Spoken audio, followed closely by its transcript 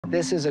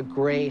This is a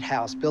great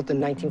house, built in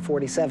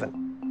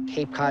 1947.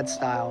 Cape Cod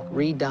style,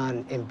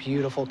 redone in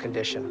beautiful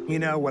condition. You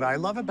know, what I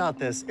love about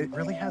this, it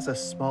really has a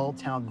small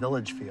town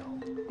village feel.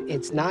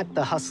 It's not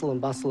the hustle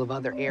and bustle of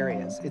other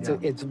areas.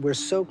 We're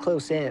so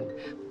close in,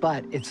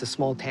 but it's a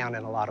small town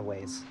in a lot of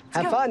ways.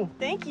 Have fun.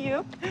 Thank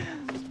you.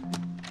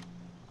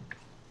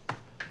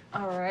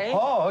 All right.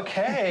 Oh,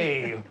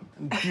 okay.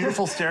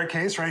 Beautiful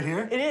staircase right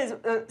here. It is.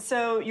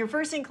 So your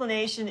first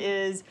inclination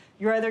is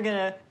you're either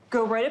gonna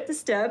go right up the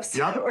steps,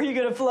 or you're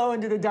gonna flow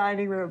into the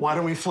dining room. Why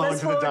don't we flow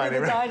into the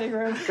dining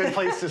room? Good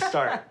place to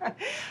start.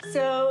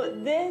 So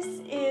this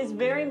is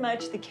very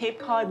much the Cape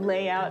Cod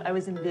layout I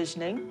was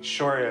envisioning.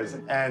 Sure is.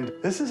 And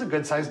this is a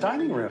good-sized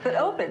dining room. But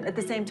open at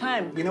the same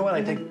time. You know what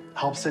I think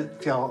helps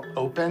it feel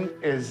open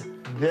is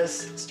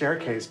this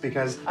staircase,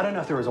 because I don't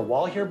know if there was a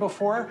wall here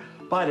before,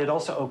 but it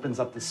also opens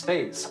up the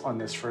space on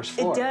this first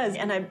floor. It does,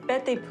 and I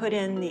bet they put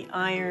in the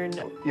iron.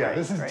 Yeah,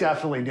 this is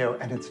definitely new,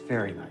 and it's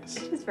very nice.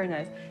 It is very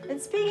nice.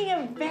 And speaking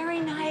of very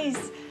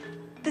nice,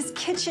 this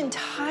kitchen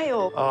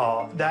tile.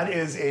 Oh, that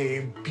is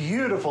a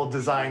beautiful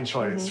design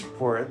choice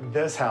for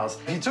this house.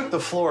 If you took the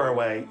floor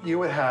away, you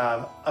would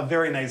have a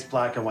very nice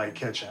black and white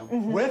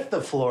kitchen. With the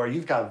floor,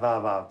 you've got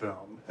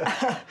va-va-boom.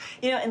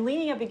 You know, and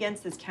leaning up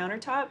against this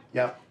countertop,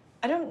 Yep.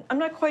 I'm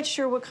not quite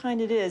sure what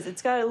kind it is.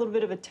 It's got a little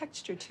bit of a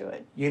texture to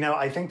it. You know,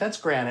 I think that's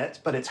granite,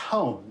 but it's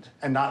honed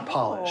and not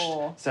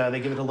polished. So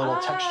they give it a little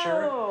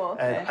texture,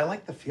 and I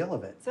like the feel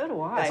of it. So do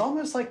I. It's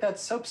almost like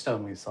that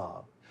soapstone we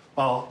saw.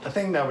 Well, the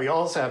thing that we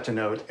also have to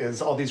note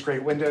is all these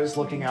great windows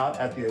looking out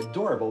at the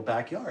adorable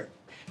backyard.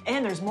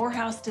 And there's more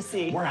house to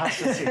see. More house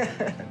to see.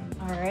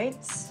 All right,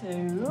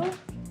 so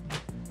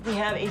we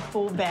have a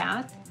full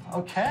bath.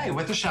 Okay,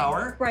 with the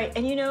shower. Right,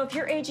 and you know, if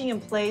you're aging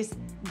in place,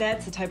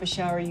 that's the type of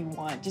shower you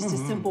want. Just a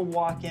simple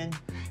walk-in.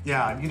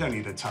 Yeah, you don't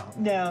need a tub.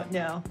 No,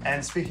 no.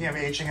 And speaking of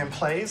aging in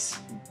place,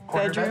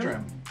 corner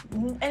bedroom.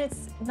 And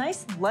it's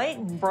nice, light,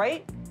 and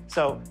bright.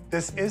 So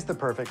this is the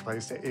perfect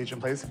place to age in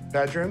place.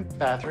 Bedroom,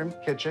 bathroom,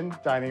 kitchen,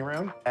 dining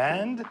room,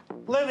 and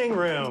living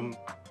room.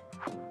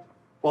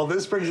 Well,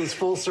 this brings us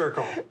full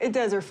circle. It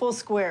does, or full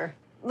square.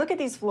 Look at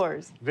these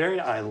floors.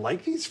 I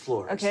like these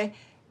floors. Okay.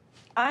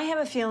 I have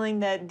a feeling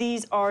that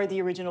these are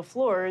the original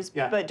floors,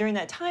 but during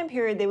that time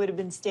period, they would have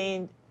been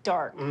stained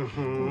dark.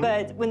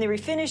 But when they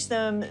refinished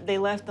them, they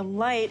left them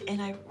light,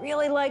 and I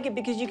really like it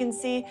because you can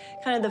see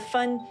kind of the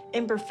fun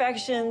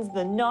imperfections,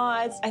 the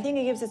knots. I think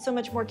it gives it so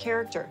much more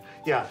character.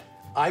 Yeah,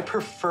 I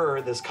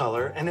prefer this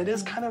color, and it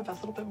is kind of a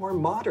little bit more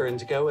modern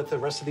to go with the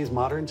rest of these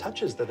modern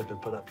touches that have been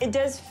put up. It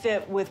does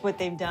fit with what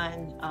they've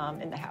done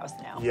in the house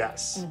now.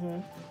 Yes.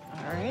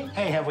 All right.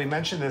 Hey, have we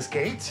mentioned this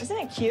gate? Isn't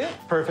it cute?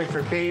 Perfect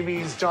for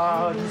babies,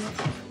 dogs.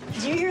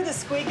 Do you hear the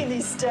squeak in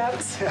these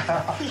steps?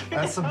 Yeah,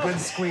 that's some good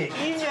squeak.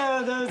 You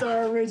know those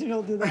are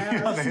original to the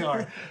house. Yeah, they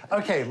are.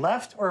 Okay,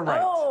 left or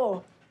right?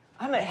 Oh,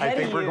 I'm ahead of you.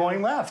 I think we're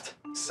going left.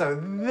 So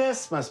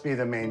this must be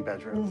the main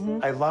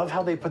bedroom. I love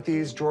how they put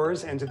these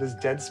drawers into this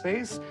dead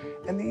space,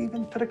 and they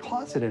even put a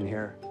closet in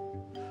here.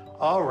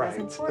 All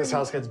right, this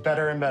house gets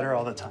better and better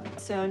all the time.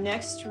 So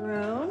next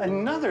room.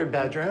 Another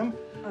bedroom.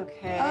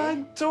 Okay.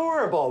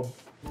 Adorable.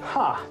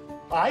 Huh.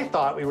 I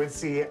thought we would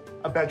see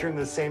a bedroom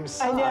the same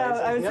size. I know,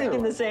 I was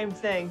thinking one. the same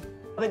thing.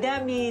 But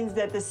that means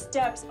that the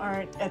steps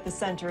aren't at the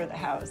center of the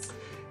house.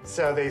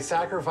 So they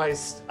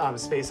sacrificed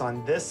space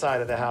on this side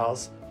of the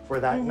house for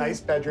that nice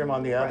bedroom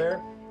on the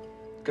other.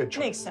 Good choice.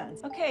 Makes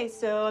sense. Okay,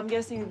 so I'm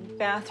guessing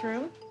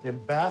bathroom. The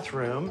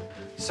bathroom.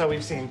 So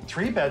we've seen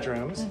 3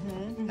 bedrooms,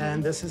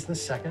 and this is the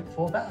second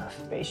full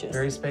bath. Spacious.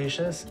 Very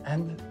spacious,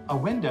 and a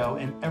window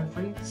in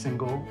every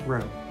single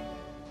room.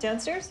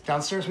 Downstairs?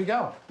 Downstairs we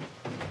go.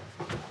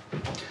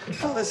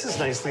 Oh, this is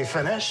nicely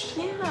finished.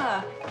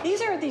 Yeah,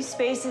 these are these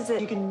spaces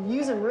that you can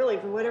use them really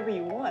for whatever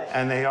you want.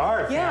 And they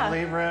are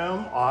family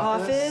room,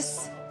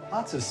 office,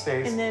 lots of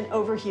space. And then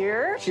over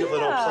here, cute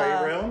little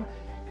playroom,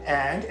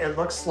 and it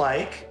looks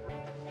like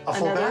a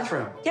full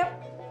bathroom.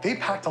 Yep. They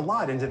packed a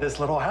lot into this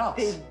little house.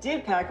 They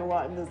did pack a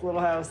lot in this little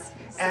house.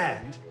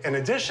 And in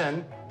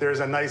addition, there's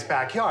a nice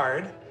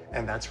backyard,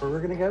 and that's where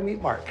we're gonna go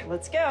meet Mark.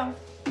 Let's go.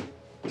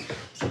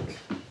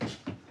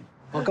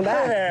 Welcome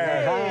back.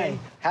 Hey. Hi.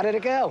 How did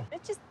it go?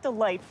 It's just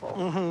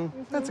delightful.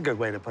 That's a good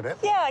way to put it.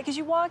 Yeah, because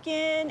you walk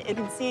in, you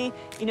can see,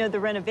 you know, the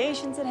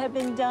renovations that have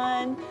been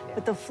done,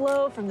 but the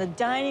flow from the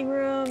dining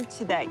room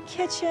to that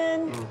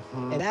kitchen.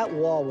 And that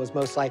wall was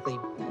most likely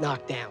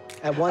knocked down.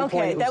 At one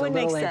point, it was a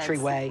little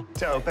entryway.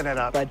 To open it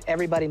up. But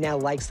everybody now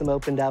likes them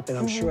opened up, and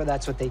I'm sure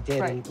that's what they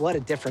did, and what a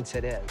difference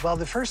it is. Well,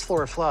 the first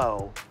floor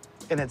flow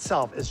in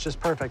itself is just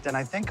perfect. And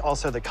I think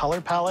also the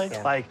color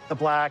palette, like the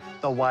black,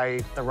 the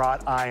white, the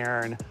wrought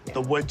iron,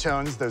 the wood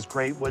tones, those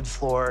great wood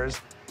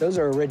floors. Those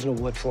are original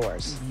wood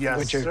floors, Yes,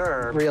 which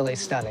are really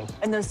stunning.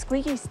 And those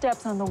squeaky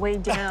steps on the way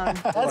down.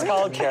 That's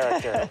called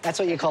character. That's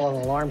what you call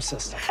an alarm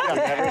system. You'll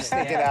never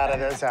sneak it out of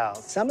this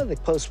house. Some of the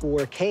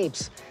post-war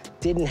capes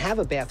didn't have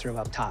a bathroom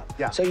up top.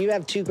 So you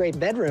have 2 great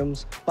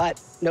bedrooms, but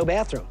no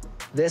bathroom.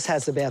 This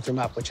has the bathroom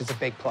up, which is a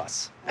big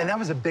plus. And that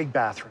was a big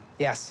bathroom.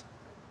 Yes.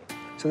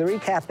 So the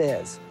recap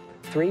is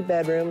 3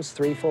 bedrooms,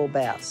 3 full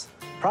baths.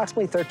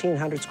 approximately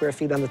 1,300 square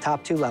feet on the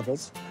top 2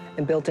 levels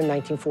and built in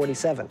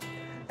 1947.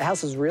 The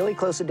house is really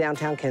close to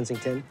downtown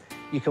Kensington.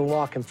 You can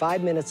walk in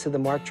 5 minutes to the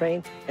MARC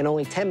train and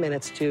only 10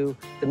 minutes to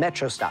the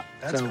Metro stop.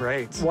 That's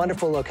great.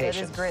 Wonderful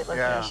location. That is a great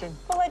location.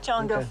 We'll let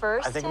John go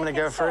first. I think I'm going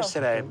to go first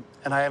today,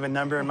 and I have a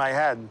number in my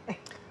head.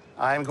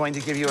 I'm going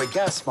to give you a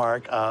guess,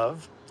 Mark,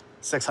 of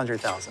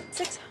 600,000.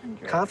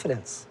 600.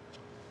 Confidence.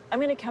 I'm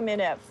going to come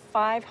in at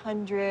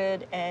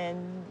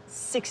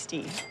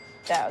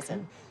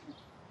 560,000.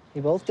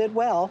 You both did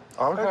well.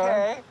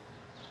 Okay.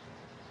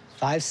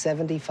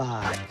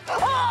 575.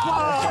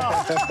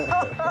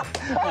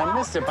 I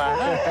missed it by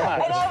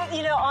a lot.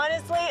 You know,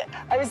 honestly,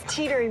 I was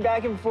teetering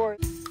back and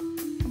forth.